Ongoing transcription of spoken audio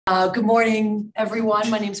Good morning, everyone.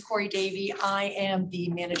 My name is Cory Davie. I am the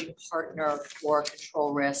managing partner for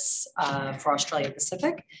control risks for Australia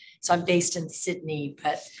Pacific. So I'm based in Sydney,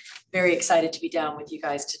 but very excited to be down with you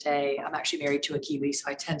guys today. I'm actually married to a Kiwi, so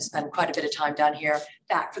I tend to spend quite a bit of time down here,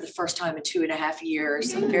 back for the first time in 2.5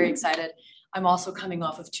 years. So I'm very excited. I'm also coming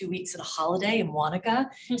off of 2 weeks at a holiday in Wanaka.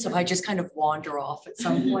 So if I just kind of wander off at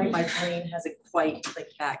some point, my brain hasn't quite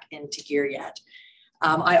clicked back into gear yet.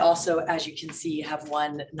 I also, as you can see, have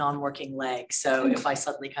one non-working leg. So if I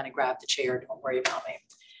suddenly kind of grab the chair, don't worry about me.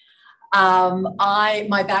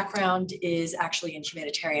 My background is actually in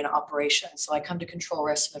humanitarian operations. So I come to control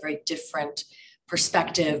risk from a very different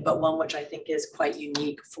perspective, but one which I think is quite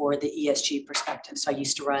unique for the ESG perspective. So I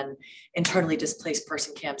used to run internally displaced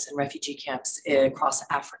person camps and refugee camps across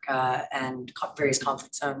Africa and various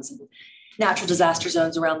conflict zones and natural disaster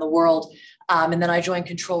zones around the world. And then I joined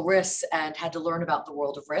Control Risks and had to learn about the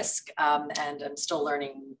world of risk. And I'm still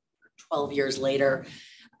learning 12 years later.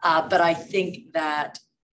 But I think that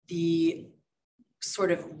the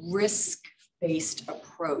sort of risk-based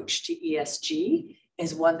approach to ESG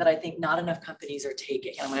is one that I think not enough companies are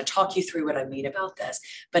taking. And I'm going to talk you through what I mean about this.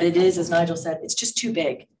 But it is, as Nigel said, it's just too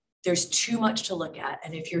big. There's too much to look at.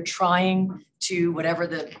 And if you're trying to, whatever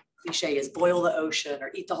the cliche is, boil the ocean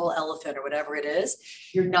or eat the whole elephant or whatever it is,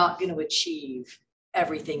 you're not going to achieve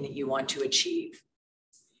everything that you want to achieve.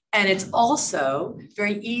 And it's also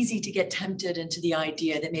very easy to get tempted into the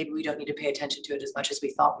idea that maybe we don't need to pay attention to it as much as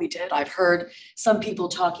we thought we did. I've heard some people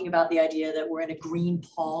talking about the idea that we're in a green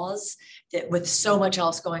pause, that with so much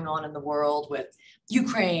else going on in the world with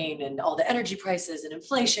Ukraine and all the energy prices and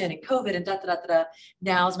inflation and COVID and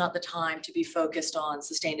now's not the time to be focused on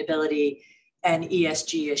sustainability and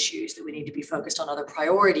ESG issues, that we need to be focused on other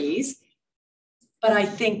priorities. But I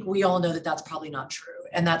think we all know that that's probably not true.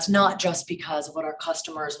 And that's not just because of what our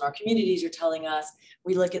customers and our communities are telling us.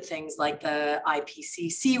 We look at things like the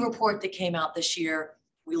IPCC report that came out this year.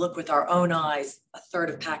 We look with our own eyes, a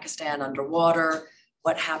third of Pakistan underwater,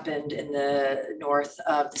 what happened in the north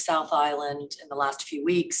of the South Island in the last few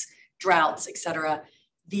weeks, droughts, et cetera.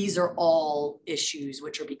 These are all issues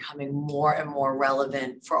which are becoming more and more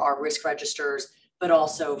relevant for our risk registers, but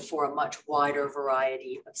also for a much wider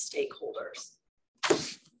variety of stakeholders.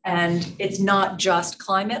 And it's not just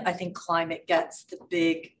climate. I think climate gets the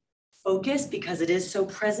big focus because it is so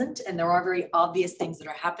present and there are very obvious things that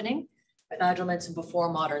are happening. But Nigel mentioned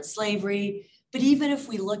before modern slavery. But even if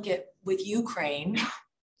we look at with Ukraine,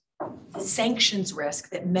 the sanctions risk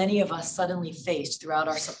that many of us suddenly faced throughout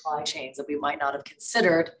our supply chains that we might not have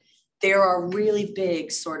considered, there are really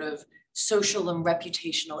big sort of social and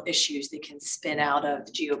reputational issues that can spin out of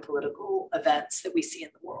geopolitical events that we see in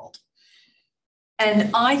the world.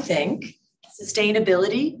 And I think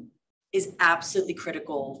sustainability is absolutely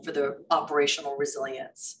critical for the operational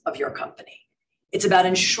resilience of your company. It's about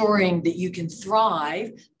ensuring that you can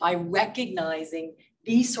thrive by recognizing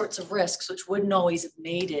these sorts of risks, which wouldn't always have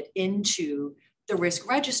made it into the risk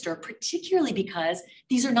register, particularly because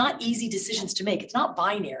these are not easy decisions to make. It's not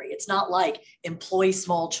binary. It's not like employ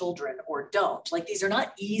small children or don't. Like, these are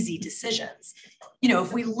not easy decisions. You know,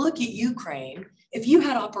 if we look at Ukraine, if you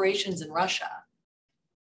had operations in Russia,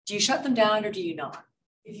 do you shut them down or do you not?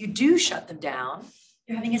 If you do shut them down,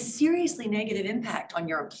 you're having a seriously negative impact on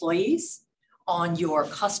your employees, on your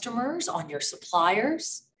customers, on your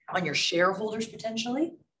suppliers, on your shareholders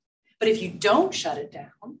potentially. But if you don't shut it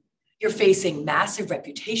down, you're facing massive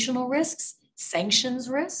reputational risks, sanctions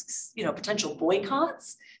risks, potential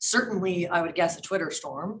boycotts, certainly I would guess a Twitter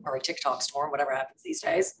storm or a TikTok storm, whatever happens these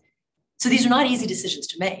days. So these are not easy decisions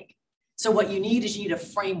to make. So what you need is a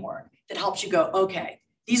framework that helps you go, okay,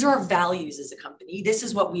 these are our values as a company. This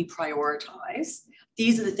is what we prioritize.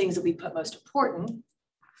 These are the things that we put most important.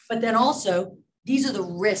 But then also, these are the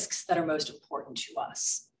risks that are most important to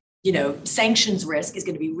us. Sanctions risk is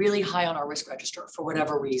going to be really high on our risk register for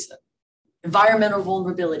whatever reason. Environmental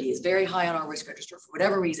vulnerability is very high on our risk register for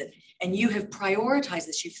whatever reason. And you have prioritized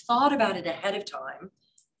this. You've thought about it ahead of time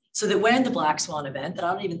so that when the black swan event, that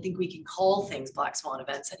I don't even think we can call things black swan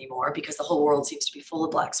events anymore because the whole world seems to be full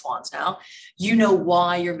of black swans now, you know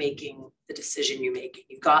why you're making the decision you're making.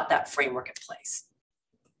 You've got that framework in place.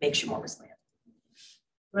 Makes you more resilient.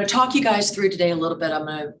 I'm going to talk you guys through today a little bit. I'm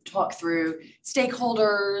going to talk through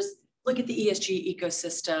stakeholders, look at the ESG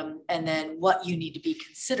ecosystem, and then what you need to be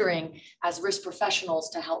considering as risk professionals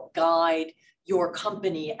to help guide your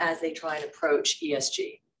company as they try and approach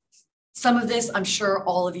ESG. Some of this, I'm sure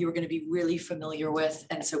all of you are going to be really familiar with.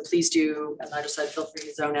 And so please do, as I just said, feel free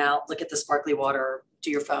to zone out, look at the sparkly water, do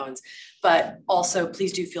your phones. But also,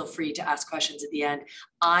 please do feel free to ask questions at the end.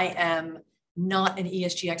 I am not an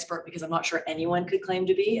ESG expert because I'm not sure anyone could claim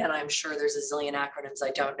to be, and I'm sure there's a zillion acronyms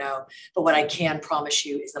I don't know. But what I can promise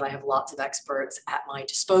you is that I have lots of experts at my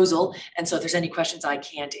disposal. And so if there's any questions I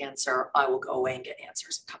can't answer, I will go away and get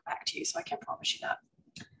answers and come back to you. So I can promise you that.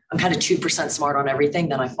 I'm kind of 2% smart on everything,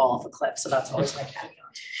 then I fall off a cliff. So that's always my caveat.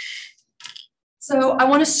 So I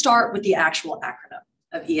want to start with the actual acronym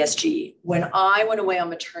of ESG. When I went away on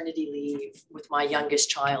maternity leave with my youngest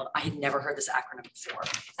child, I had never heard this acronym before.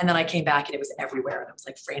 And then I came back and it was everywhere. And I was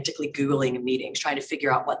like frantically Googling in meetings, trying to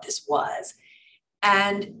figure out what this was.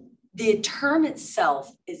 And the term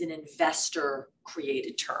itself is an investor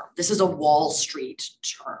created term. This is a Wall Street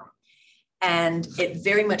term. And it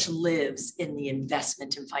very much lives in the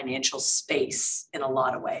investment and financial space in a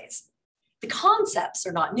lot of ways. The concepts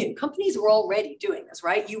are not new. Companies were already doing this,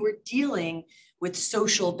 right? You were dealing with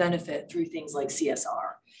social benefit through things like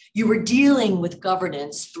CSR. You were dealing with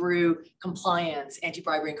governance through compliance,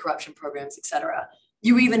 anti-bribery and corruption programs, et cetera.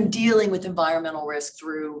 You were even dealing with environmental risk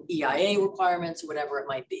through EIA requirements or whatever it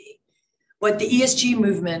might be. What the ESG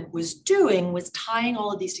movement was doing was tying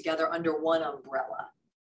all of these together under one umbrella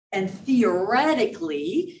and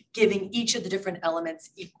theoretically giving each of the different elements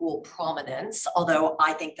equal prominence, although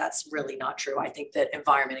I think that's really not true. I think that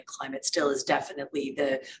environment and climate still is definitely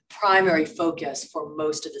the primary focus for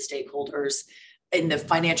most of the stakeholders in the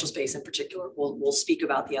financial space in particular. We'll speak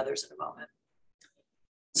about the others in a moment.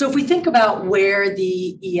 So if we think about where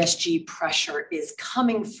the ESG pressure is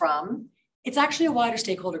coming from, it's actually a wider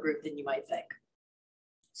stakeholder group than you might think.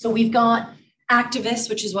 So we've got activists,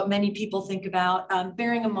 which is what many people think about,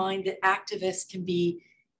 bearing in mind that activists can be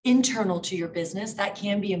internal to your business. That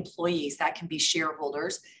can be employees, that can be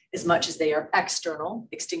shareholders, as much as they are external,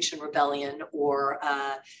 Extinction Rebellion or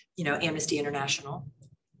Amnesty International.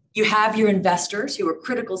 You have your investors who are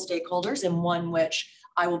critical stakeholders, and one which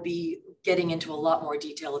I will be getting into a lot more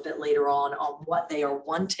detail a bit later on what they are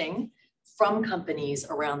wanting from companies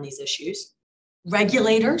around these issues.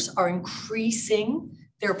 Regulators are increasing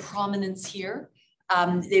their prominence here.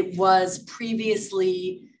 It was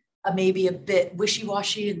previously maybe a bit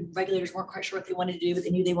wishy-washy and regulators weren't quite sure what they wanted to do, but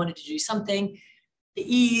they knew they wanted to do something. The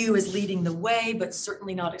EU is leading the way, but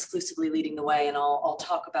certainly not exclusively leading the way. And I'll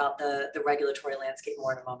talk about the regulatory landscape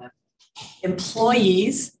more in a moment.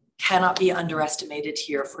 Employees cannot be underestimated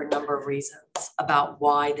here for a number of reasons about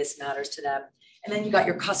why this matters to them. And then you've got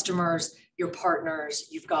your customers, your partners,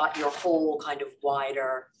 you've got your whole kind of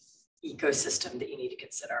wider ecosystem that you need to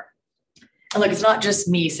consider. And look, it's not just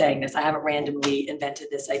me saying this. I haven't randomly invented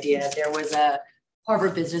this idea. There was a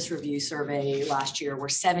Harvard Business Review survey last year where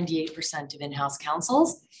 78% of in-house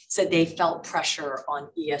counsels said they felt pressure on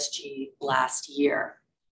ESG last year.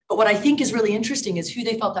 But what I think is really interesting is who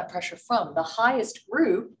they felt that pressure from. The highest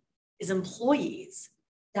group is employees.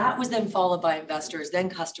 That was then followed by investors, then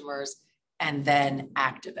customers, and then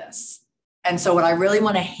activists. And so what I really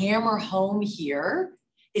want to hammer home here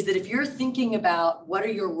is that if you're thinking about what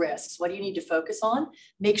are your risks, what do you need to focus on,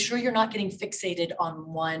 make sure you're not getting fixated on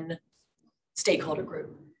one stakeholder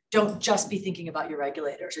group. Don't just be thinking about your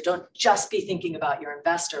regulators or don't just be thinking about your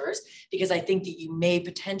investors, because I think that you may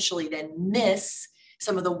potentially then miss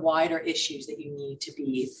some of the wider issues that you need to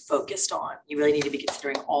be focused on. You really need to be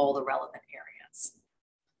considering all the relevant areas.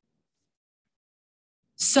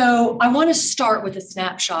 So I want to start with a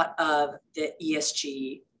snapshot of the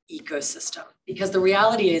ESG ecosystem, because the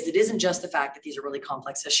reality is it isn't just the fact that these are really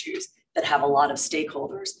complex issues that have a lot of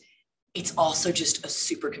stakeholders. It's also just a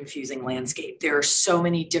super confusing landscape. There are so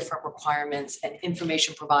many different requirements and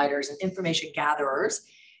information providers and information gatherers.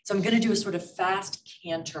 So I'm going to do a sort of fast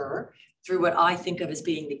canter through what I think of as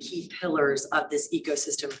being the key pillars of this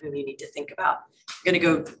ecosystem whom you need to think about. I'm going to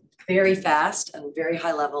go very fast and very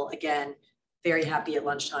high level. Again, very happy at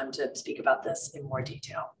lunchtime to speak about this in more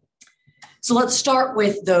detail. So let's start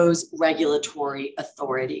with those regulatory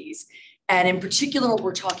authorities. And in particular, what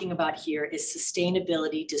we're talking about here is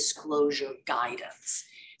sustainability disclosure guidance.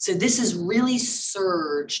 So this has really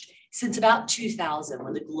surged since about 2000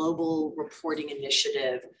 when the Global Reporting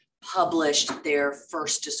Initiative published their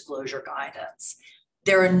first disclosure guidance.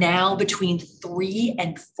 There are now between 300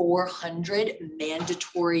 and 400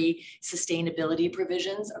 mandatory sustainability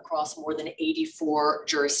provisions across more than 84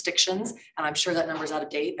 jurisdictions. And I'm sure that number is out of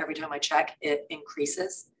date. Every time I check, it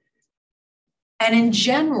increases. And in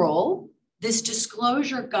general, this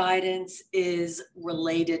disclosure guidance is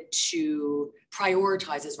related to,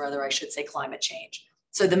 prioritizes rather, I should say, climate change.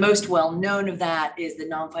 So the most well-known of that is the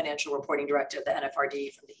Non-Financial Reporting Directive, the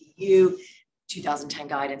NFRD from the EU, 2010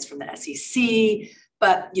 guidance from the SEC.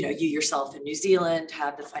 But you yourself in New Zealand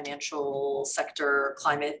have the financial sector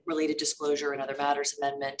climate-related disclosure and other matters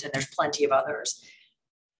amendment, and there's plenty of others.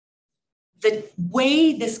 The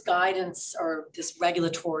way this guidance or this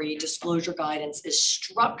regulatory disclosure guidance is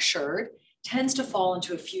structured tends to fall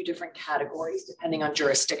into a few different categories depending on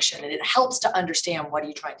jurisdiction. And it helps to understand what are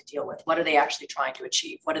you trying to deal with? What are they actually trying to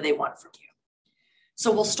achieve? What do they want from you?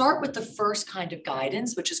 So we'll start with the first kind of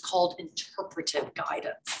guidance, which is called interpretive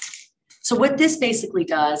guidance. So what this basically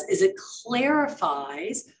does is it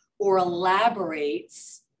clarifies or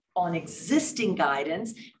elaborates on existing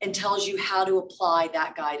guidance and tells you how to apply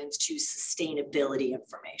that guidance to sustainability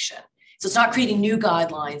information. So it's not creating new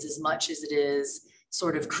guidelines as much as it is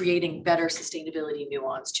sort of creating better sustainability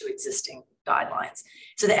nuance to existing guidelines.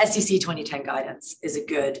 So the SEC 2010 guidance is a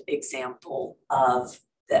good example of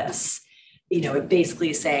this. It basically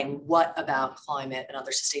is saying what about climate and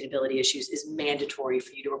other sustainability issues is mandatory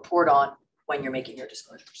for you to report on when you're making your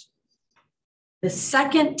disclosures. The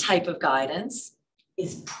second type of guidance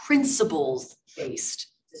is principles-based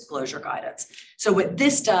disclosure guidance. So what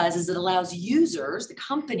this does is it allows users, the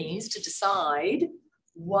companies, to decide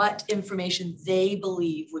what information they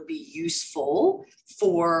believe would be useful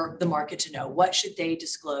for the market to know. What should they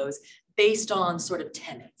disclose based on sort of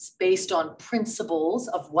tenets, based on principles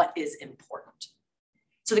of what is important.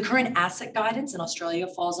 So the current asset guidance in Australia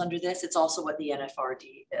falls under this. It's also what the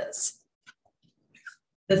NFRD is.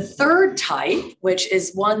 The third type, which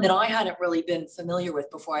is one that I hadn't really been familiar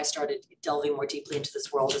with before I started delving more deeply into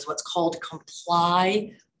this world, is what's called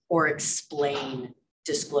comply or explain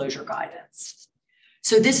disclosure guidance.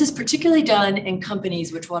 So this is particularly done in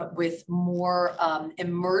companies with more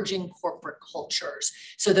emerging corporate cultures.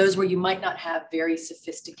 So those where you might not have very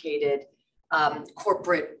sophisticated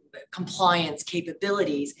corporate compliance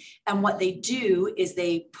capabilities. And what they do is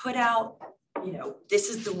they put out, this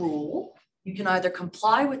is the rule. You can either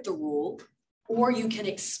comply with the rule or you can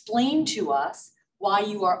explain to us why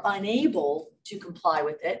you are unable to comply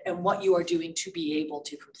with it and what you are doing to be able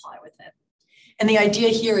to comply with it. And the idea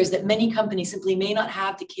here is that many companies simply may not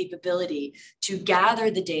have the capability to gather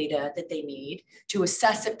the data that they need, to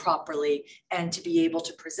assess it properly, and to be able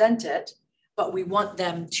to present it, but we want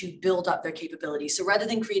them to build up their capability. So rather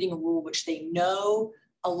than creating a rule which they know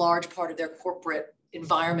a large part of their corporate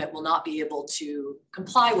environment will not be able to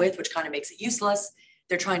comply with, which kind of makes it useless,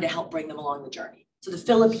 they're trying to help bring them along the journey. So the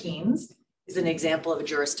Philippines is an example of a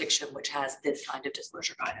jurisdiction which has this kind of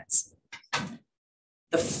disclosure guidance.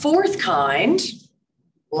 The fourth kind,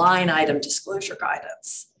 line item disclosure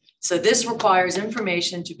guidance. So this requires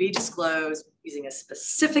information to be disclosed using a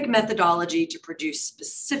specific methodology to produce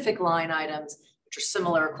specific line items, which are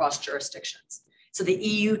similar across jurisdictions. So the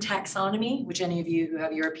EU taxonomy, which any of you who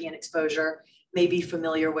have European exposure may be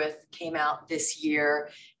familiar with, came out this year.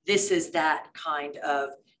 This is that kind of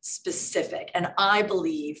specific. And I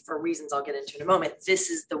believe, for reasons I'll get into in a moment, this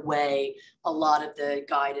is the way a lot of the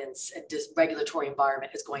guidance and this regulatory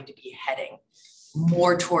environment is going to be heading,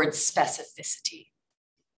 more towards specificity.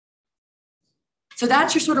 So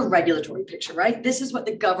that's your sort of regulatory picture, right? This is what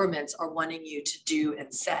the governments are wanting you to do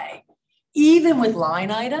and say. Even with line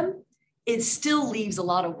item, it still leaves a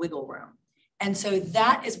lot of wiggle room. And so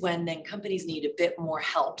that is when then companies need a bit more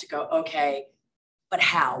help to go, okay, but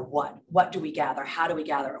how, what do we gather? How do we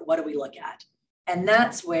gather it? What do we look at? And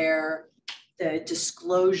that's where the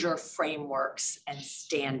disclosure frameworks and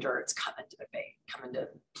standards come into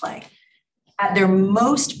play. At their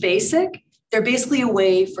most basic, they're basically a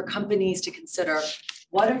way for companies to consider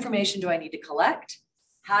what information do I need to collect?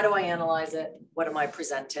 How do I analyze it? What am I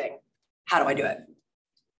presenting? How do I do it?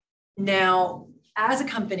 Now, as a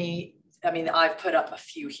company, I mean, I've put up a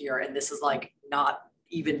few here, and this is like not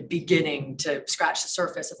even beginning to scratch the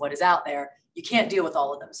surface of what is out there. You can't deal with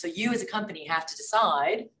all of them. So you as a company have to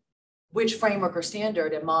decide which framework or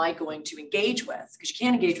standard am I going to engage with? Because you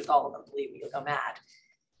can't engage with all of them, believe me, you'll go mad.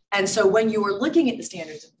 And so when you are looking at the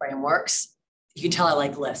standards and frameworks, you can tell I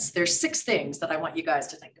like lists. There's 6 things that I want you guys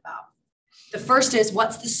to think about. The first is,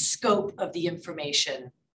 what's the scope of the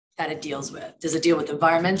information that it deals with? Does it deal with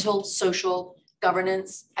environmental, social,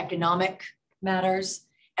 governance, economic matters?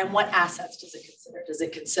 And what assets does it consider? Does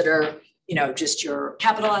it consider, just your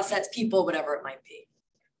capital assets, people, whatever it might be?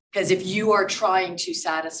 Because if you are trying to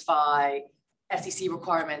satisfy SEC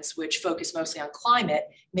requirements, which focus mostly on climate,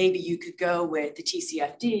 maybe you could go with the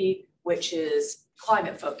TCFD, which is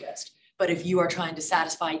climate focused. But if you are trying to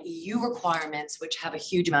satisfy EU requirements, which have a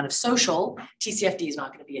huge amount of social, TCFD is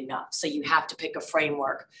not going to be enough. So you have to pick a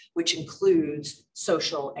framework which includes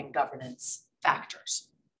social and governance factors.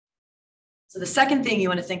 So the second thing you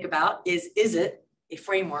want to think about is it a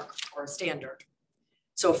framework or a standard?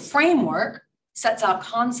 So a framework sets out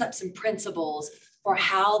concepts and principles for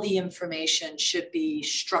how the information should be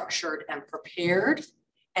structured and prepared,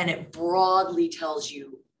 and it broadly tells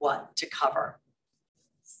you what to cover.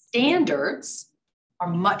 Standards are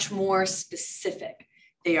much more specific.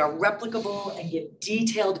 They are replicable and give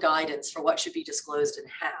detailed guidance for what should be disclosed and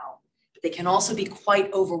how. But they can also be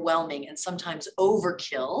quite overwhelming and sometimes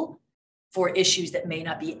overkill for issues that may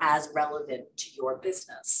not be as relevant to your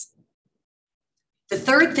business. The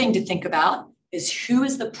third thing to think about is who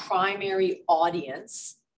is the primary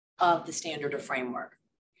audience of the standard or framework?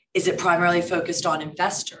 Is it primarily focused on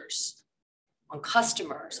investors, on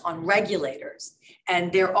customers, on regulators?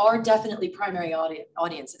 And there are definitely primary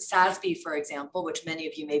audiences. SASB, for example, which many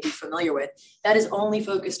of you may be familiar with, that is only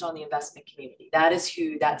focused on the investment community. That is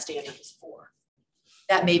who that standard is for.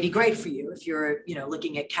 That may be great for you if you're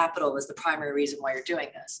looking at capital as the primary reason why you're doing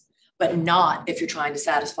this, but not if you're trying to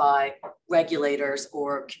satisfy regulators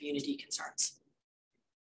or community concerns.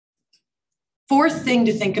 Fourth thing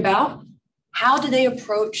to think about, how do they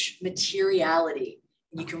approach materiality?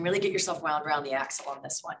 And you can really get yourself wound around the axle on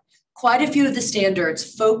this one. Quite a few of the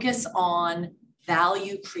standards focus on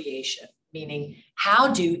value creation, meaning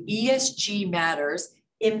how do ESG matters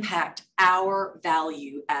impact our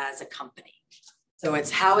value as a company? So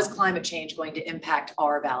it's how is climate change going to impact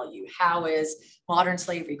our value? How is modern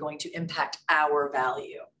slavery going to impact our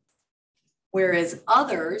value? Whereas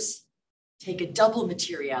others take a double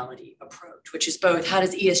materiality approach, which is both how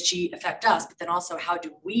does ESG affect us, but then also how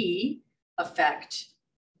do we affect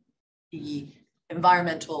the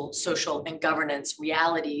environmental, social, and governance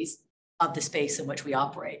realities of the space in which we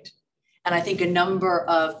operate. And I think a number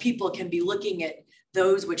of people can be looking at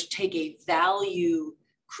those which take a value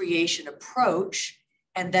creation approach,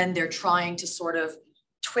 and then they're trying to sort of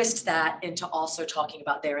twist that into also talking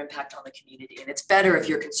about their impact on the community. And it's better if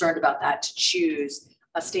you're concerned about that to choose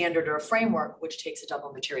a standard or a framework which takes a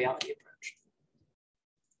double materiality approach.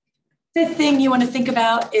 Fifth thing you want to think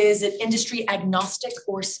about is it industry agnostic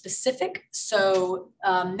or specific. So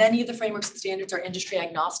many of the frameworks and standards are industry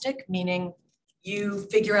agnostic, meaning you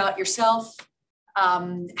figure out yourself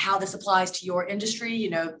how this applies to your industry.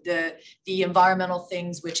 The environmental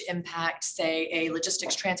things which impact, say, a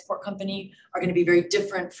logistics transport company are going to be very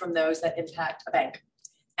different from those that impact a bank.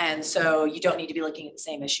 And so you don't need to be looking at the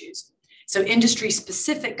same issues. So industry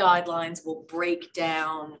specific guidelines will break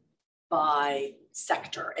down by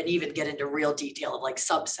sector and even get into real detail of like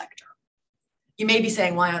subsector. You may be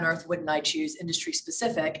saying, why on earth wouldn't I choose industry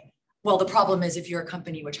specific? Well, the problem is if you're a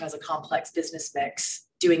company which has a complex business mix,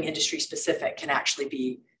 doing industry specific can actually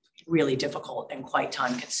be really difficult and quite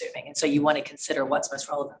time consuming. And so you want to consider what's most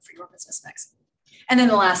relevant for your business mix. And then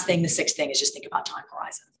the last thing, the sixth thing, is just think about time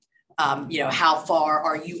horizon. How far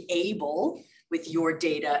are you able with your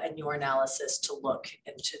data and your analysis to look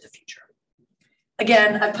into the future?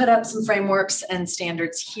 Again, I put up some frameworks and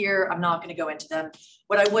standards here. I'm not going to go into them.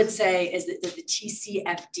 What I would say is that the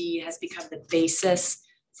TCFD has become the basis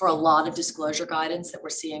for a lot of disclosure guidance that we're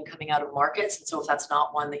seeing coming out of markets. And so if that's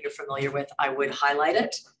not one that you're familiar with, I would highlight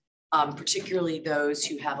it, particularly those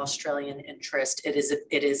who have Australian interest.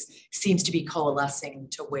 It seems to be coalescing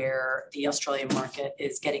to where the Australian market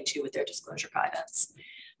is getting to with their disclosure guidance.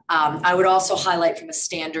 I would also highlight from a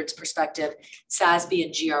standards perspective, SASB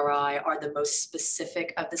and GRI are the most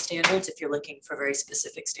specific of the standards if you're looking for very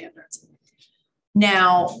specific standards.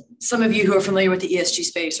 Now, some of you who are familiar with the ESG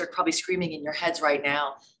space are probably screaming in your heads right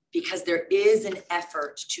now because there is an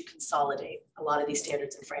effort to consolidate a lot of these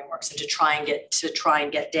standards and frameworks and to try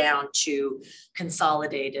and get down to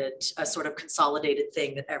a sort of consolidated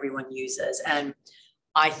thing that everyone uses. And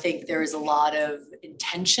I think there is a lot of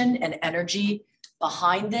intention and energy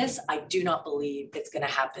behind this. I do not believe it's going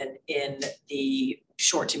to happen in the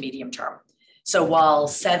short to medium term. So while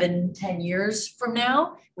 7-10 years from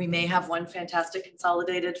now, we may have one fantastic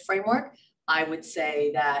consolidated framework, I would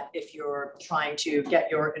say that if you're trying to get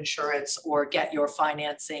your insurance or get your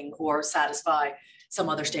financing or satisfy some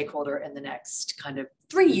other stakeholder in the next kind of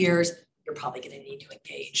 3 years, you're probably going to need to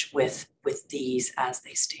engage with these as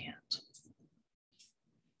they stand.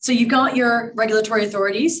 So you've got your regulatory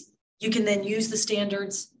authorities. You can then use the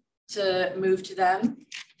standards to move to them.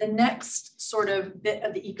 The next sort of bit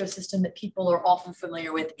of the ecosystem that people are often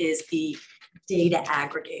familiar with is the data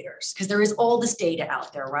aggregators, because there is all this data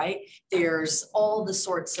out there, right? There's all the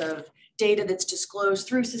sorts of data that's disclosed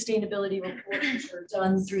through sustainability reports, which are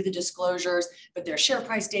done through the disclosures, but there's share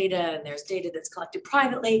price data and there's data that's collected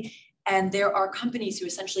privately. And there are companies who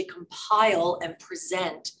essentially compile and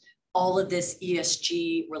present all of this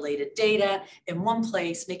ESG related data in one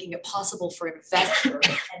place, making it possible for investors,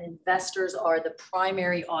 and investors are the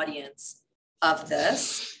primary audience of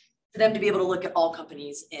this, for them to be able to look at all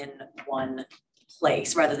companies in one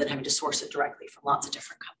place rather than having to source it directly from lots of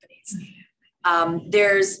different companies.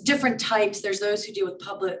 There's different types. There's those who deal with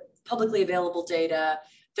publicly available data,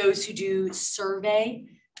 those who do survey.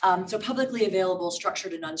 So publicly available,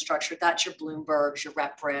 structured and unstructured, that's your Bloombergs, your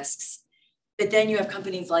rep risks. But then you have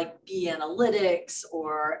companies like B Analytics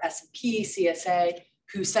or S&P, CSA,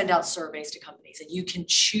 who send out surveys to companies, and you can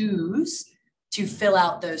choose to fill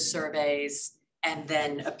out those surveys and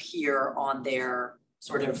then appear on their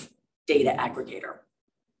sort of data aggregator.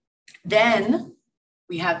 Then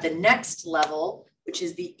we have the next level, which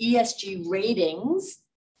is the ESG ratings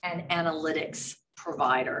and analytics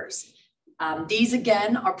providers. These,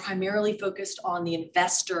 again, are primarily focused on the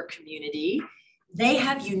investor community. They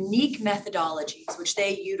have unique methodologies which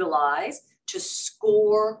they utilize to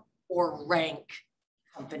score or rank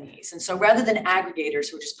companies. And so rather than aggregators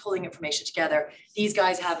who are just pulling information together, these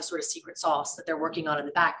guys have a sort of secret sauce that they're working on in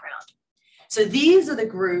the background. So these are the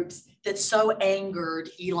groups that so angered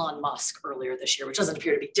Elon Musk earlier this year, which doesn't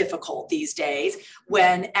appear to be difficult these days,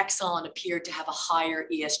 when Exxon appeared to have a higher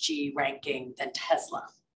ESG ranking than Tesla.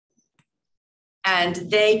 And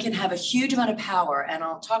they can have a huge amount of power. And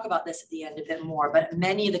I'll talk about this at the end a bit more, but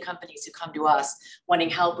many of the companies who come to us wanting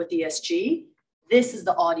help with ESG, this is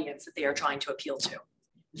the audience that they are trying to appeal to.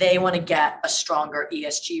 They want to get a stronger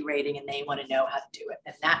ESG rating and they want to know how to do it.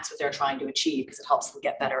 And that's what they're trying to achieve because it helps them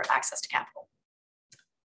get better access to capital.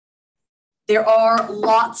 There are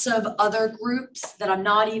lots of other groups that I'm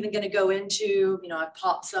not even going to go into. You know, I've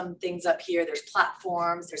popped some things up here. There's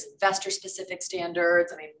platforms, there's investor specific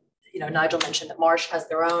standards. I mean, you know, Nigel mentioned that Marsh has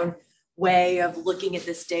their own way of looking at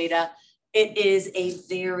this data. It is a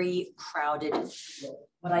very crowded field.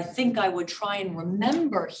 What I think I would try and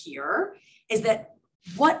remember here is that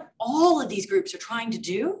what all of these groups are trying to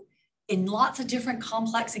do in lots of different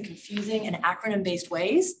complex and confusing and acronym-based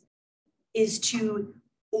ways is to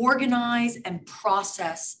organize and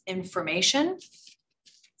process information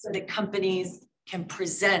so that companies can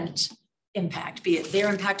present impact, be it their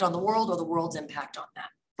impact on the world or the world's impact on them.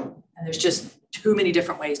 And there's just too many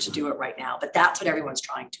different ways to do it right now, but that's what everyone's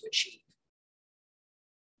trying to achieve.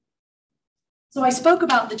 So I spoke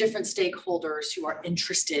about the different stakeholders who are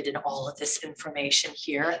interested in all of this information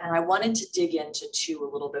here, and I wanted to dig into two a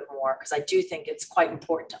little bit more because I do think it's quite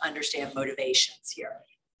important to understand motivations here.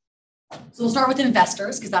 So we'll start with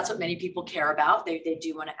investors because that's what many people care about. They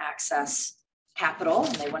do want to access capital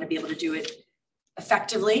and they want to be able to do it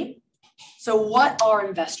effectively. So what are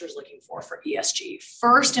investors looking for ESG?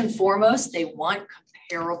 First and foremost, they want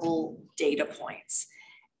comparable data points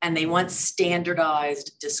and they want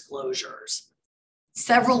standardized disclosures.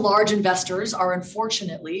 Several large investors are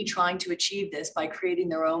unfortunately trying to achieve this by creating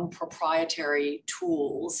their own proprietary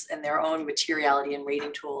tools and their own materiality and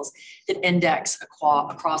rating tools that index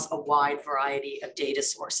across a wide variety of data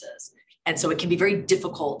sources. And so it can be very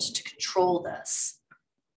difficult to control this,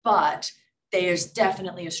 but there's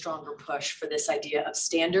definitely a stronger push for this idea of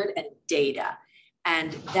standard and data.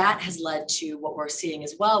 And that has led to what we're seeing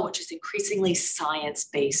as well, which is increasingly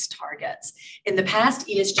science-based targets. In the past,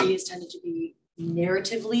 ESG has tended to be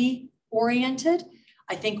narratively oriented.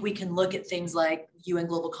 I think we can look at things like UN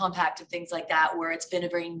Global Compact and things like that, where it's been a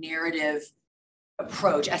very narrative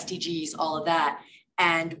approach, SDGs, all of that.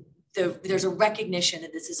 And there's a recognition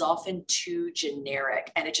that this is often too generic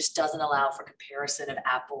and it just doesn't allow for comparison of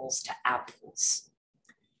apples to apples.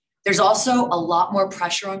 There's also a lot more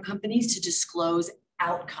pressure on companies to disclose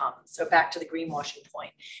outcomes. So back to the greenwashing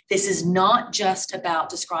point. This is not just about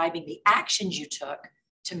describing the actions you took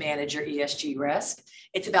to manage your ESG risk.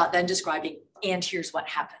 It's about then describing, and here's what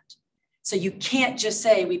happened. So you can't just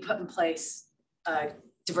say we put in place a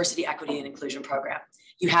diversity, equity, and inclusion program.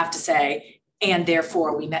 You have to say, and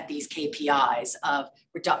therefore we met these KPIs of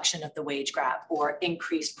reduction of the wage gap or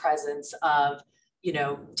increased presence of, you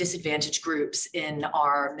know, disadvantaged groups in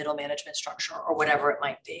our middle management structure or whatever it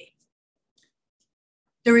might be.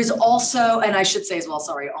 There is also, and I should say as well,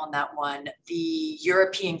 sorry, on that one, the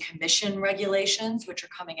European Commission regulations, which are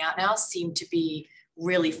coming out now, seem to be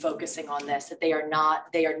really focusing on this, that they are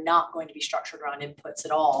not going to be structured around inputs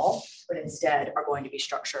at all, but instead are going to be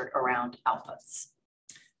structured around outputs.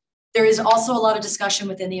 There is also a lot of discussion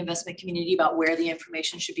within the investment community about where the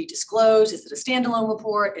information should be disclosed. Is it a standalone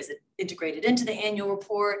report? Is it integrated into the annual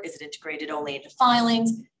report? Is it integrated only into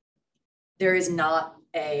filings? There is not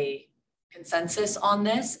a consensus on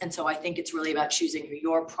this. And so I think it's really about choosing who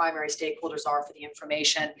your primary stakeholders are for the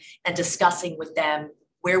information and discussing with them,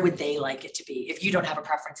 where would they like it to be? If you don't have a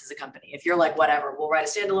preference as a company, if you're like, whatever, we'll write a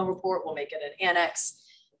standalone report, we'll make it an annex,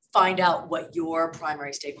 find out what your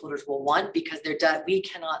primary stakeholders will want, because we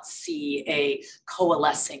cannot see a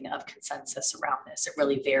coalescing of consensus around this. It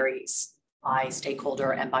really varies by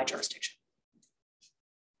stakeholder and by jurisdiction.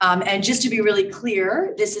 And just to be really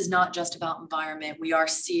clear, this is not just about environment. We are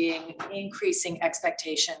seeing increasing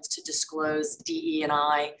expectations to disclose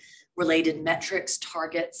DE&I related metrics,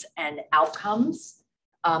 targets, and outcomes.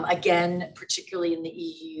 Again, particularly in the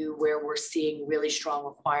EU, where we're seeing really strong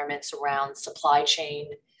requirements around supply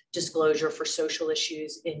chain disclosure for social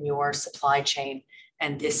issues in your supply chain.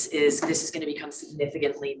 And this is going to become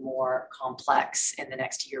significantly more complex in the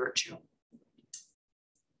next year or two.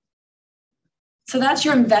 So that's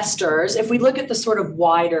your investors. If we look at the sort of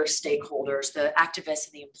wider stakeholders, the activists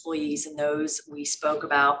and the employees and those we spoke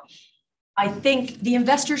about, I think the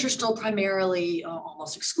investors are still primarily,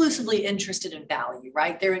 almost exclusively interested in value,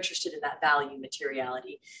 right? They're interested in that value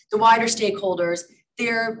materiality. The wider stakeholders,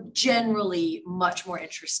 they're generally much more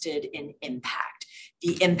interested in impact.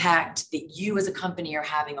 The impact that you as a company are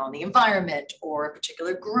having on the environment or a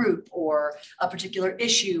particular group or a particular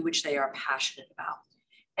issue which they are passionate about.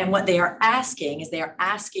 And what they are asking is they are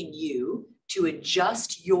asking you to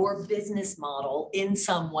adjust your business model in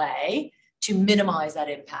some way to minimize that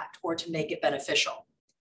impact or to make it beneficial.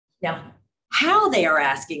 Now, how they are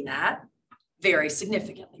asking that varies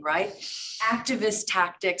significantly, right? Activist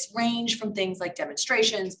tactics range from things like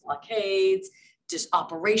demonstrations, blockades, just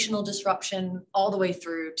operational disruption, all the way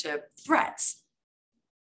through to threats.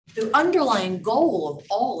 The underlying goal of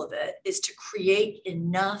all of it is to create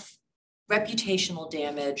enough reputational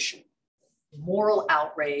damage, moral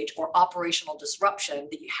outrage, or operational disruption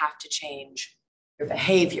that you have to change your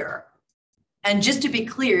behavior. And just to be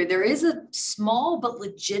clear, there is a small but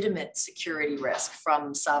legitimate security risk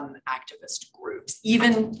from some activist groups,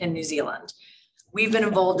 even in New Zealand. We've been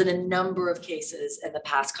involved in a number of cases in the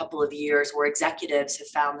past couple of years where executives have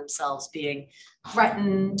found themselves being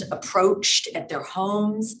threatened, approached at their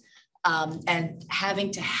homes, and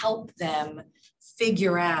having to help them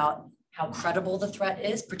figure out how credible the threat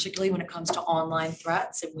is, particularly when it comes to online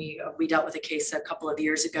threats. And we dealt with a case a couple of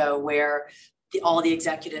years ago where all the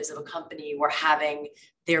executives of a company were having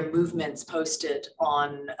their movements posted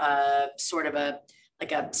on sort of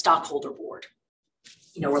like a stockholder board,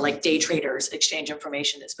 where like day traders exchange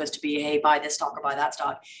information that's supposed to be, hey, buy this stock or buy that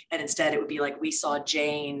stock. And instead it would be like, we saw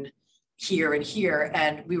Jane here and here,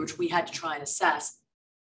 and we had to try and assess,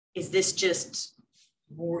 is this just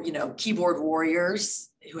more, keyboard warriors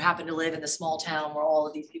who happen to live in the small town where all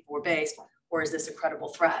of these people were based, or is this a credible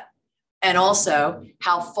threat? And also,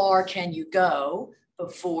 how far can you go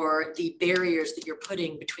before the barriers that you're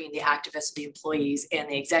putting between the activists, the employees, and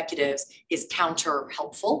the executives is counter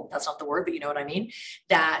helpful? That's not the word, but you know what I mean?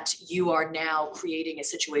 That you are now creating a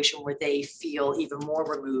situation where they feel even more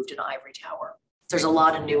removed in ivory tower. There's a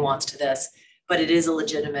lot of nuance to this, but it is a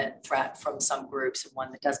legitimate threat from some groups and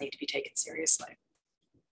one that does need to be taken seriously.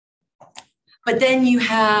 But then you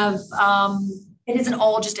have, it isn't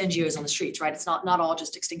all just NGOs on the streets, right? It's not all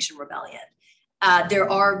just Extinction Rebellion. There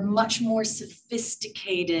are much more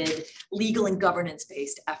sophisticated legal and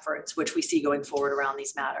governance-based efforts, which we see going forward around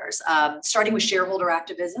these matters, starting with shareholder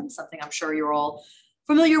activism, something I'm sure you're all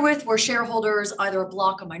familiar with, where shareholders, either a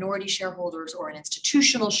block of minority shareholders or an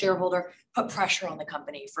institutional shareholder, put pressure on the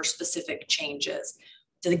company for specific changes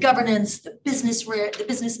to the governance, the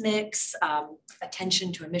business mix,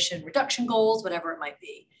 attention to emission reduction goals, whatever it might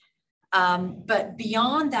be. But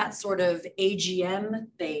beyond that sort of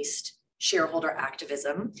AGM-based shareholder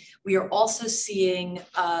activism, we are also seeing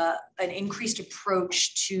an increased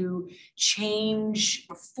approach to change,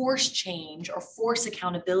 or force change, or force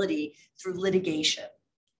accountability through litigation.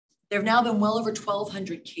 There have now been well over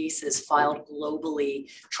 1,200 cases filed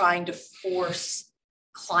globally trying to force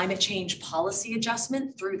climate change policy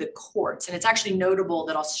adjustment through the courts. And it's actually notable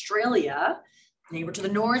that Australia, neighbor to the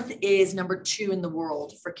north, is #2 in the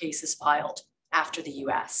world for cases filed after the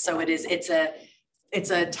US. So it's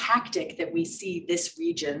a tactic that we see this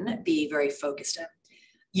region be very focused in.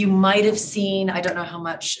 You might have seen, I don't know how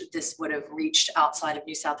much this would have reached outside of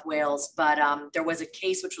New South Wales, but there was a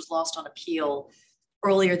case which was lost on appeal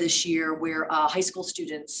earlier this year where high school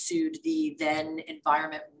students sued the then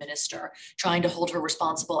environment minister, trying to hold her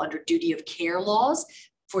responsible under duty of care laws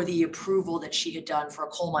for the approval that she had done for a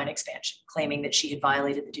coal mine expansion, claiming that she had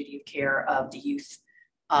violated the duty of care of the youth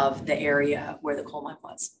of the area where the coal mine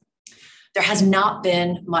was. There has not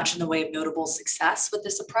been much in the way of notable success with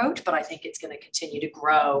this approach, but I think it's going to continue to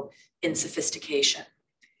grow in sophistication.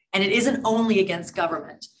 And it isn't only against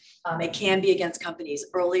government. It can be against companies.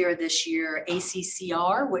 Earlier this year,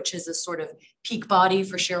 ACCR, which is a sort of peak body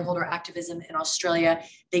for shareholder activism in Australia,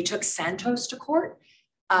 they took Santos to court,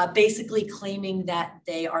 basically claiming that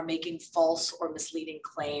they are making false or misleading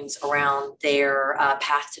claims around their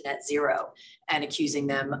path to net zero, and accusing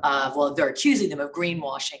them of, well, they're accusing them of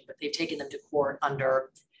greenwashing, but they've taken them to court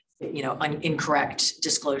under incorrect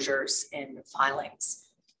disclosures in filings.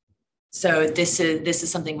 So this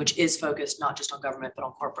is something which is focused not just on government, but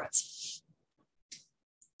on corporates.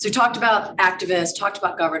 So we talked about activists, talked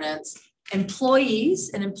about governance.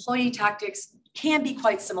 Employees and employee tactics can be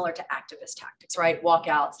quite similar to activist tactics, right?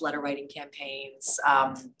 Walkouts, letter writing campaigns,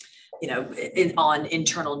 on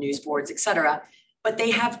internal news boards, et cetera. But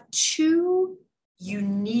they have two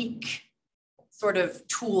unique sort of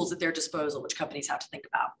tools at their disposal, which companies have to think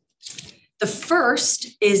about. The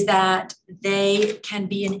first is that they can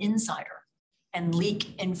be an insider and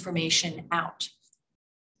leak information out.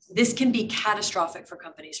 This can be catastrophic for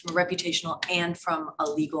companies from a reputational and from a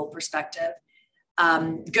legal perspective.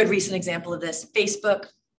 Good recent example of this, Facebook,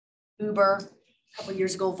 Uber, a couple of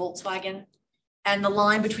years ago, Volkswagen. And the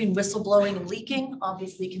line between whistleblowing and leaking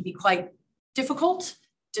obviously can be quite difficult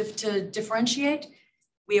to differentiate.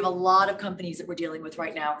 We have a lot of companies that we're dealing with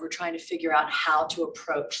right now who are trying to figure out how to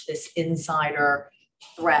approach this insider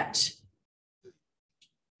threat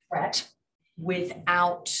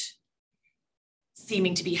without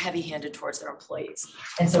seeming to be heavy-handed towards their employees.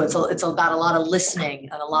 And so it's about a lot of listening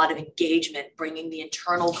and a lot of engagement, bringing the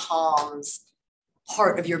internal comms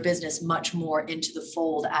part of your business much more into the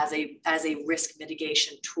fold as a risk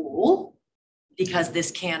mitigation tool, because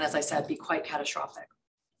this can, as I said, be quite catastrophic.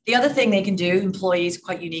 The other thing they can do, employees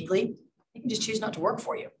quite uniquely, they can just choose not to work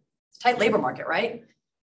for you. It's a tight labor market, right?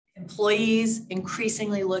 Employees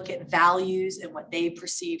increasingly look at values and what they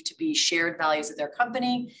perceive to be shared values of their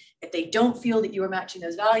company. If they don't feel that you are matching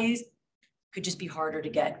those values, it could just be harder to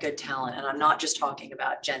get good talent. And I'm not just talking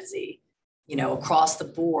about Gen Z. Across the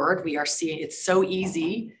board, we are seeing it's so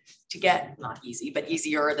easy to get, not easy, but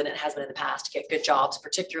easier than it has been in the past to get good jobs,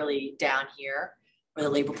 particularly down here where the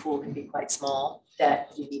labor pool can be quite small, that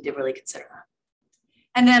you need to really consider that.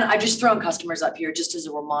 And then I've just thrown customers up here just as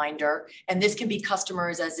a reminder. And this can be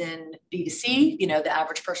customers as in B2C, the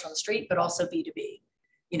average person on the street, but also B2B.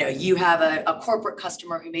 You have a corporate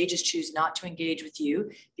customer who may just choose not to engage with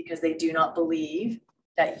you because they do not believe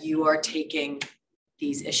that you are taking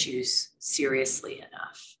these issues seriously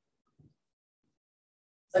enough.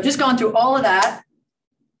 So I've just gone through all of that,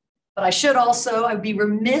 but I would be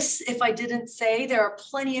remiss if I didn't say there are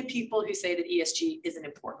plenty of people who say that ESG isn't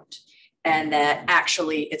important and that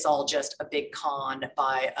actually it's all just a big con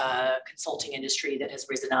by a consulting industry that has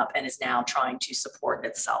risen up and is now trying to support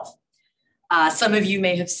itself. Some of you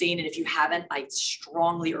may have seen, and if you haven't, I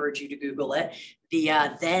strongly urge you to Google it. The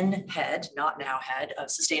then head, not now head,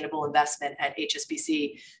 of sustainable investment at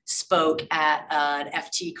HSBC spoke at an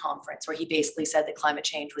FT conference where he basically said that climate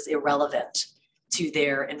change was irrelevant to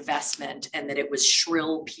their investment and that it was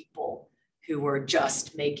shrill people who were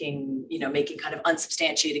just making kind of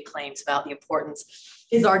unsubstantiated claims about the importance.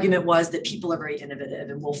 His argument was that people are very innovative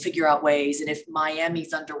and will figure out ways. And if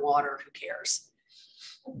Miami's underwater, who cares?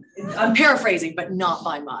 I'm paraphrasing, but not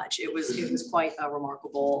by much. It was quite a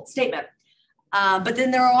remarkable statement. But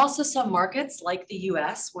then there are also some markets like the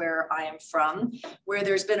US, where I am from, where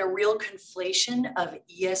there's been a real conflation of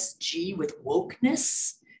ESG with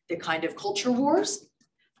wokeness, the kind of culture wars,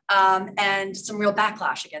 and some real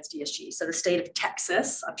backlash against ESG. So the state of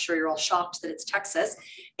Texas, I'm sure you're all shocked that it's Texas,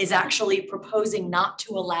 is actually proposing not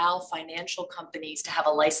to allow financial companies to have a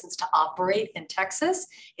license to operate in Texas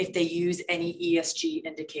if they use any ESG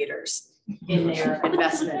indicators in their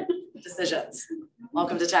investment decisions.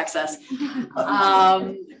 Welcome to Texas.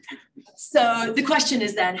 So the question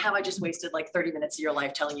is then, have I just wasted like 30 minutes of your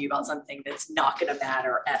life telling you about something that's not going to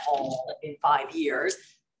matter at all in 5 years?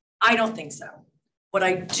 I don't think so. What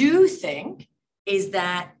I do think is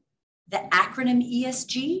that the acronym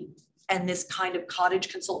ESG and this kind of cottage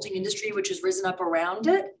consulting industry, which has risen up around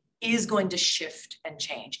it, is going to shift and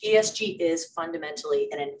change. ESG is fundamentally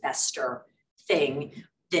an investor thing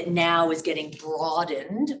that now is getting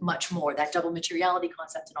broadened much more, that double materiality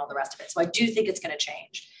concept and all the rest of it. So I do think it's going to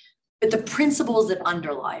change. But the principles that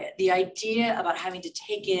underlie it, the idea about having to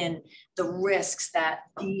take in the risks that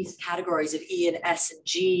these categories of E and S and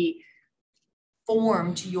G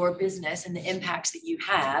form to your business and the impacts that you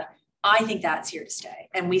have, I think that's here to stay.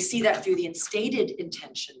 And we see that through the instated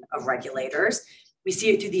intention of regulators. We see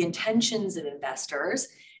it through the intentions of investors,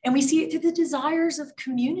 and we see it through the desires of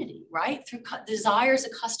community, right? Through the desires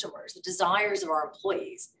of customers, the desires of our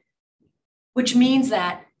employees, which means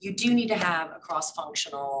that you do need to have a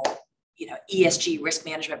cross-functional, ESG risk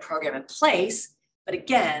management program in place. But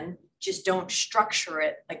again, just don't structure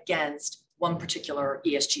it against one particular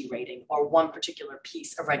ESG rating or one particular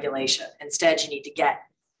piece of regulation. Instead, you need to get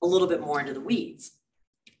a little bit more into the weeds.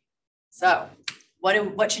 So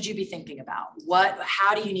what should you be thinking about?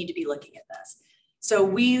 How do you need to be looking at this? So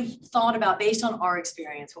we've thought about, based on our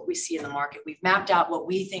experience, what we see in the market, we've mapped out what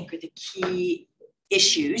we think are the key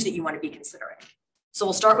issues that you want to be considering. So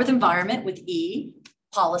we'll start with environment with E,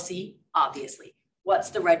 policy, obviously.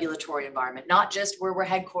 What's the regulatory environment? Not just where we're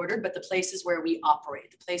headquartered, but the places where we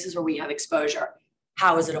operate, the places where we have exposure.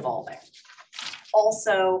 How is it evolving?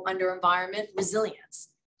 Also, under environment, resilience.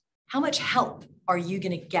 How much help are you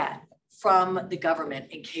going to get from the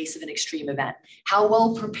government in case of an extreme event? How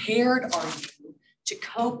well prepared are you to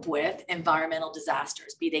cope with environmental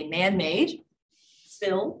disasters, be they man-made,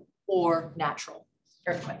 spill, or natural,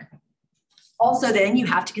 earthquake? Also, then you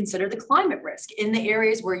have to consider the climate risk in the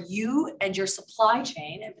areas where you and your supply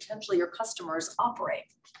chain and potentially your customers operate.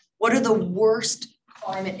 What are the worst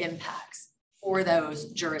climate impacts for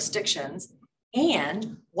those jurisdictions?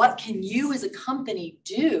 And what can you as a company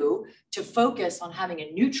do to focus on having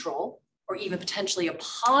a neutral or even potentially a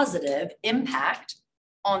positive impact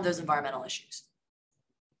on those environmental issues?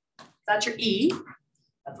 That's your E.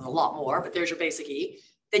 That's a lot more, but there's your basic E.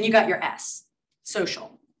 Then you got your S,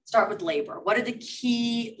 social. Start with labor. What are the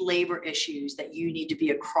key labor issues that you need to be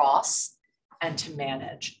across and to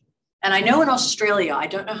manage? And I know in Australia, I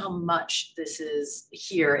don't know how much this is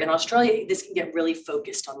here. In Australia, this can get really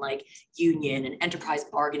focused on like union and enterprise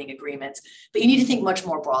bargaining agreements, but you need to think much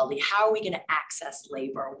more broadly. How are we going to access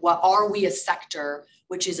labor? What are we a sector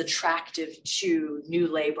which is attractive to new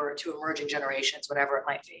labor, to emerging generations, whatever it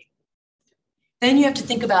might be? Then you have to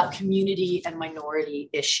think about community and minority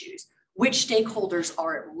issues. Which stakeholders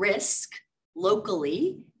are at risk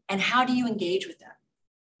locally, and how do you engage with them?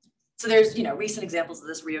 So there's, recent examples of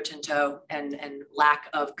this, Rio Tinto and lack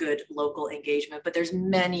of good local engagement, but there's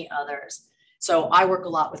many others. So I work a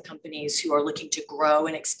lot with companies who are looking to grow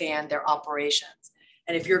and expand their operations.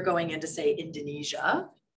 And if you're going into, say, Indonesia,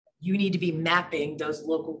 you need to be mapping those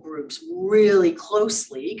local groups really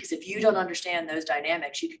closely, because if you don't understand those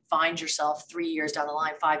dynamics, you can find yourself 3 years down the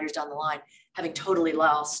line, 5 years down the line, having totally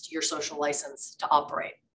lost your social license to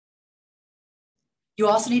operate. You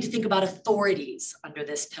also need to think about authorities under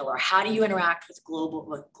this pillar. How do you interact with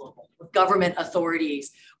with government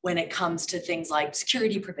authorities when it comes to things like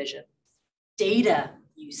security provision, data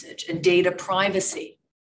usage, and data privacy?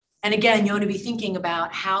 And again, you want to be thinking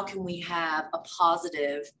about how can we have a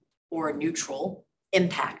positive or a neutral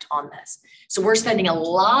impact on this. So we're spending a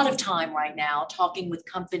lot of time right now talking with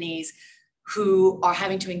companies who are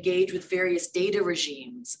having to engage with various data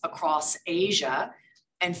regimes across Asia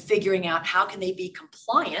and figuring out how can they be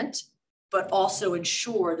compliant, but also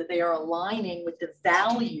ensure that they are aligning with the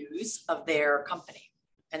values of their company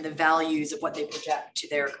and the values of what they project to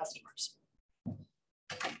their customers.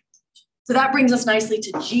 So that brings us nicely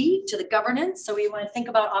to G, to the governance. So we want to think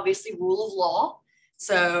about, obviously, rule of law.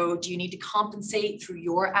 So do you need to compensate through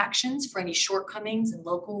your actions for any shortcomings in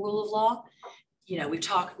local rule of law? We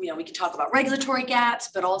can talk about regulatory gaps,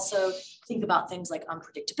 but also think about things like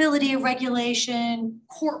unpredictability of regulation,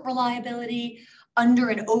 court reliability, under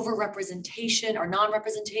and overrepresentation or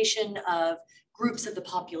non-representation of groups of the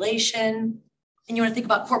population. And you want to think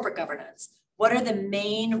about corporate governance. What are the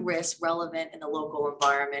main risks relevant in the local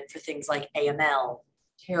environment for things like AML,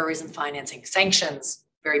 terrorism financing, sanctions,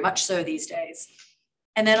 very much so these days.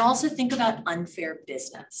 And then also think about unfair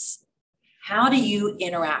business. How do you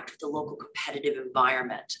interact with the local competitive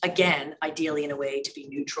environment? Again, ideally in a way to be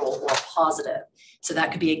neutral or positive. So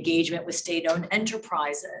that could be engagement with state-owned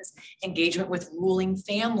enterprises, engagement with ruling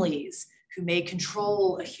families who may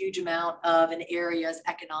control a huge amount of an area's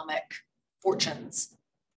economic fortunes.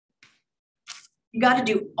 You got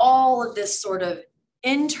to do all of this sort of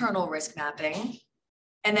internal risk mapping.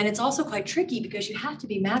 And then it's also quite tricky because you have to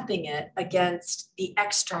be mapping it against the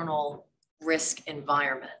external risk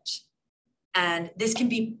environment. And this can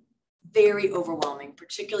be very overwhelming,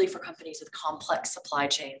 particularly for companies with complex supply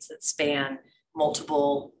chains that span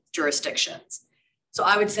multiple jurisdictions. So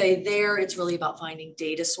I would say there, it's really about finding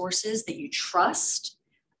data sources that you trust.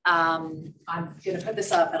 I'm going to put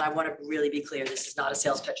this up, and I want to really be clear. This is not a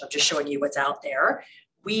sales pitch. I'm just showing you what's out there.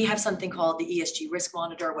 We have something called the ESG Risk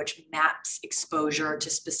Monitor, which maps exposure to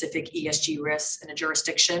specific ESG risks in a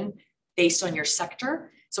jurisdiction based on your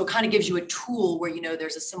sector. So it kind of gives you a tool where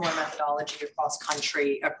there's a similar methodology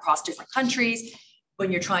across different countries when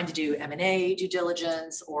you're trying to do M&A due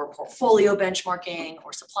diligence or portfolio benchmarking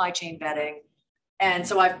or supply chain vetting. And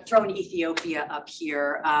so I've thrown Ethiopia up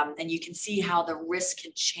here, and you can see how the risk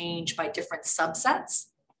can change by different subsets.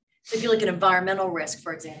 So if you look at environmental risk,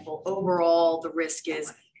 for example, overall the risk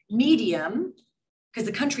is medium because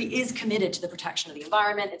the country is committed to the protection of the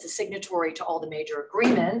environment. It's a signatory to all the major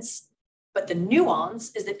agreements. But the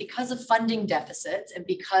nuance is that because of funding deficits and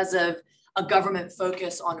because of a government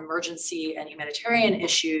focus on emergency and humanitarian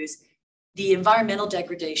issues, the environmental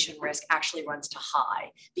degradation risk actually runs to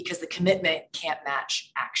high because the commitment can't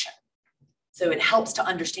match action. So it helps to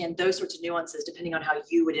understand those sorts of nuances depending on how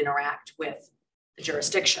you would interact with the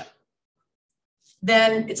jurisdiction.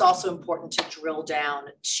 Then it's also important to drill down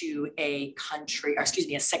to a country, or excuse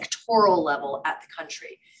me, a sectoral level at the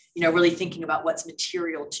country. You know, really thinking about what's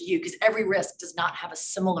material to you, because every risk does not have a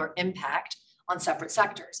similar impact on separate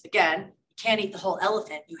sectors. Again, you can't eat the whole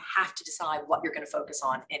elephant. You have to decide what you're going to focus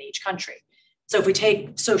on in each country. So if we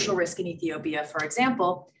take social risk in Ethiopia, for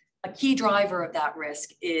example, a key driver of that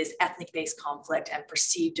risk is ethnic-based conflict and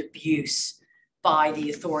perceived abuse by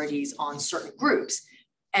the authorities on certain groups.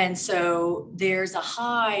 And so there's a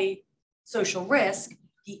high social risk.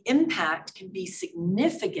 The impact can be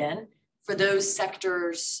significant for those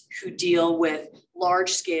sectors who deal with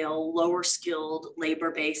large scale, lower skilled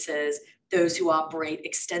labor bases, those who operate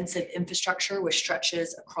extensive infrastructure which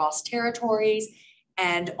stretches across territories,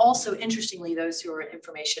 and also, interestingly, those who are in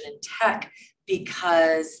information and tech,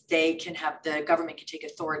 because they can have, the government can take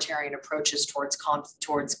authoritarian approaches towards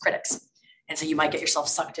critics. And so you might get yourself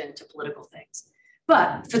sucked into political things.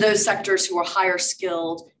 But for those sectors who are higher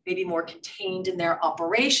skilled, maybe more contained in their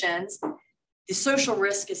operations, the social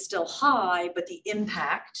risk is still high, but the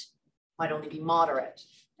impact might only be moderate.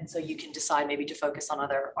 And so you can decide maybe to focus on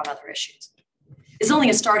other issues. It's only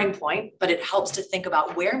a starting point, but it helps to think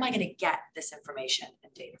about where am I going to get this information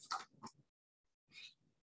and data from?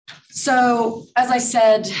 So as I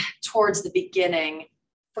said towards the beginning,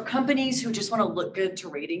 for companies who just want to look good to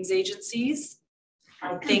ratings agencies,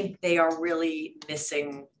 I think they are really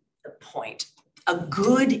missing the point. A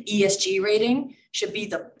good ESG rating should be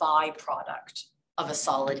the byproduct of a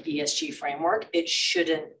solid ESG framework. It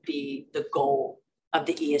shouldn't be the goal of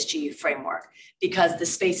the ESG framework, because the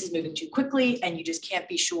space is moving too quickly and you just can't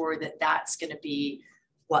be sure that that's going to be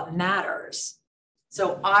what matters.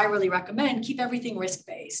 So I really recommend keep everything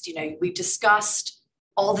risk-based. You know, we've discussed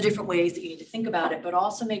all the different ways that you need to think about it, but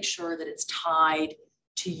also make sure that it's tied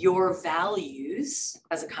to your values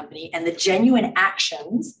as a company and the genuine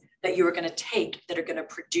actions that you are going to take that are going to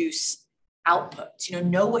produce outputs. You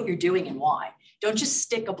know what you're doing and why. Don't just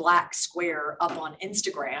stick a black square up on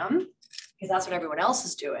Instagram because that's what everyone else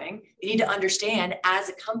is doing. You need to understand, as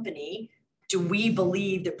a company, do we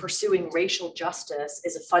believe that pursuing racial justice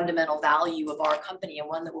is a fundamental value of our company and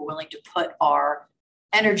one that we're willing to put our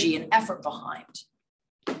energy and effort behind?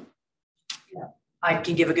 Yeah. I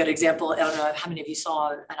can give a good example. I don't know how many of you saw,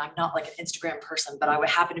 and I'm not like an Instagram person, but I would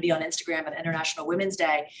happen to be on Instagram at International Women's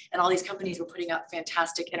Day, and all these companies were putting up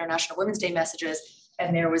fantastic International Women's Day messages,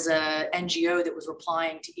 and there was a NGO that was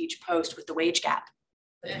replying to each post with the wage gap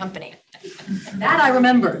for the company. That I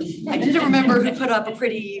remembered. I didn't remember who put up a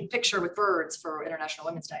pretty picture with birds for International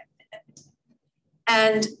Women's Day.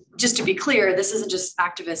 And just to be clear, this isn't just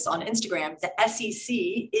activists on Instagram. The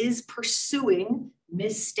SEC is pursuing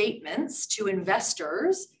misstatements to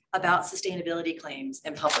investors about sustainability claims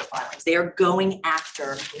in public filings. They are going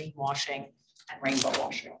after greenwashing and rainbow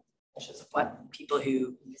washing, which is what people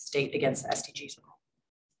who misstate against the SDGs are called.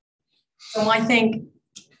 So I think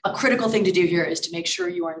a critical thing to do here is to make sure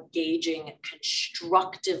you are engaging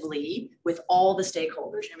constructively with all the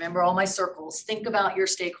stakeholders. Remember all my circles, think about your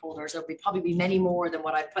stakeholders. There'll probably be many more than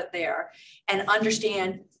what I put there, and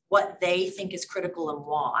understand what they think is critical and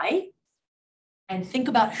why. And think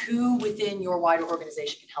about who within your wider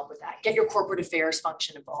organization can help with that. Get your corporate affairs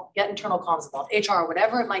function involved, get internal comms involved, HR,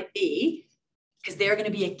 whatever it might be, because they're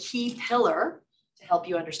going to be a key pillar to help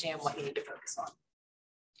you understand what you need to focus on.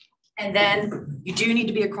 And then you do need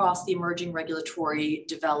to be across the emerging regulatory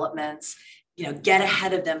developments, get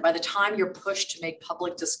ahead of them. By the time you're pushed to make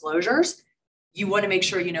public disclosures, you want to make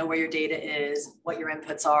sure you know where your data is, what your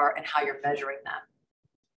inputs are, and how you're measuring them.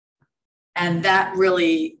 And that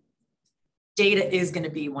really, data is going to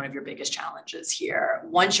be one of your biggest challenges here.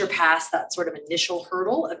 Once you're past that sort of initial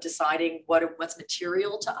hurdle of deciding what's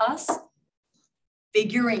material to us,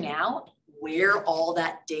 figuring out where all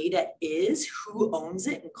that data is, who owns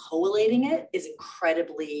it, and collating it is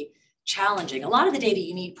incredibly challenging. A lot of the data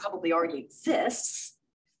you need probably already exists,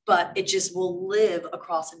 but it just will live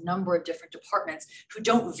across a number of different departments who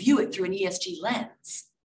don't view it through an ESG lens.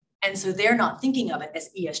 And so they're not thinking of it as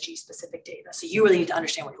ESG specific data. So you really need to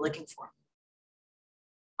understand what you're looking for.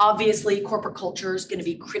 Obviously, corporate culture is going to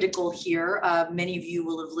be critical here. Many of you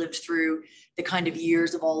will have lived through the kind of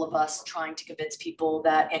years of all of us trying to convince people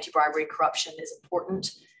that anti-bribery corruption is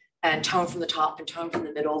important, and tone from the top and tone from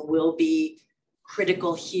the middle will be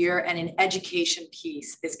critical here. And an education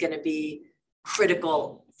piece is going to be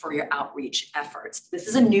critical for your outreach efforts. This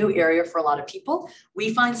is a new area for a lot of people.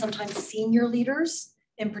 We find sometimes senior leaders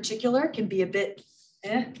in particular can be a bit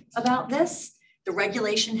about this. The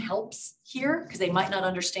regulation helps here because they might not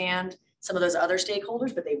understand some of those other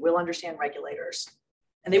stakeholders, but they will understand regulators.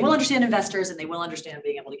 And they will understand investors, and they will understand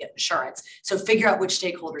being able to get insurance. So figure out which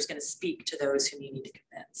stakeholder is going to speak to those whom you need to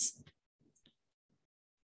convince.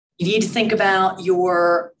 You need to think about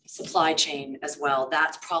your supply chain as well.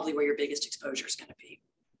 That's probably where your biggest exposure is going to be.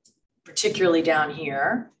 Particularly down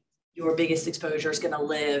here, your biggest exposure is going to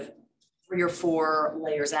live 3 or 4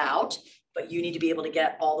 layers out, but you need to be able to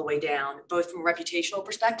get all the way down, both from a reputational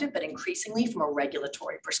perspective, but increasingly from a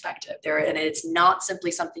regulatory perspective. And it's not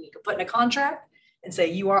simply something you can put in a contract and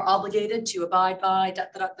say you are obligated to abide by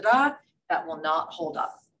that will not hold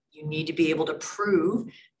up. You need to be able to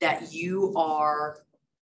prove that you are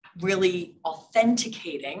really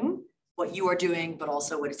authenticating what you are doing, but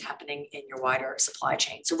also what is happening in your wider supply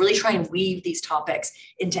chain. So really try and weave these topics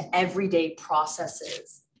into everyday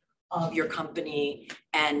processes of your company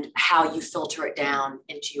and how you filter it down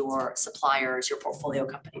into your suppliers, your portfolio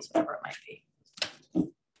companies, whatever it might be.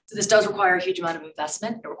 So this does require a huge amount of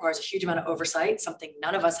investment. It requires a huge amount of oversight, something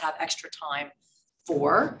none of us have extra time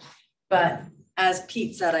for. But as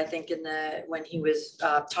Pete said, I think when he was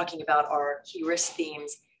talking about our key risk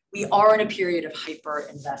themes, we are in a period of hyper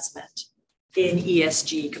investment in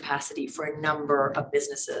ESG capacity for a number of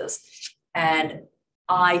businesses. And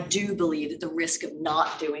I do believe that the risk of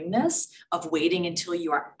not doing this, of waiting until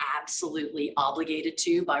you are absolutely obligated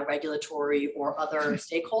to by regulatory or other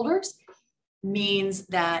stakeholders, means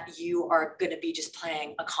that you are going to be just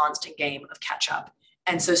playing a constant game of catch up.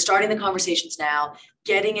 And so starting the conversations now,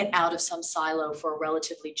 getting it out of some silo for a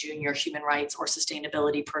relatively junior human rights or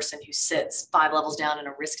sustainability person who sits 5 levels down in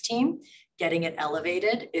a risk team, getting it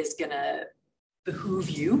elevated is going to behoove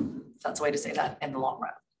you, if that's a way to say that, in the long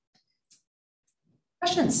run.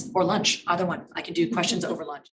 Questions or lunch, either one. I can do questions over lunch.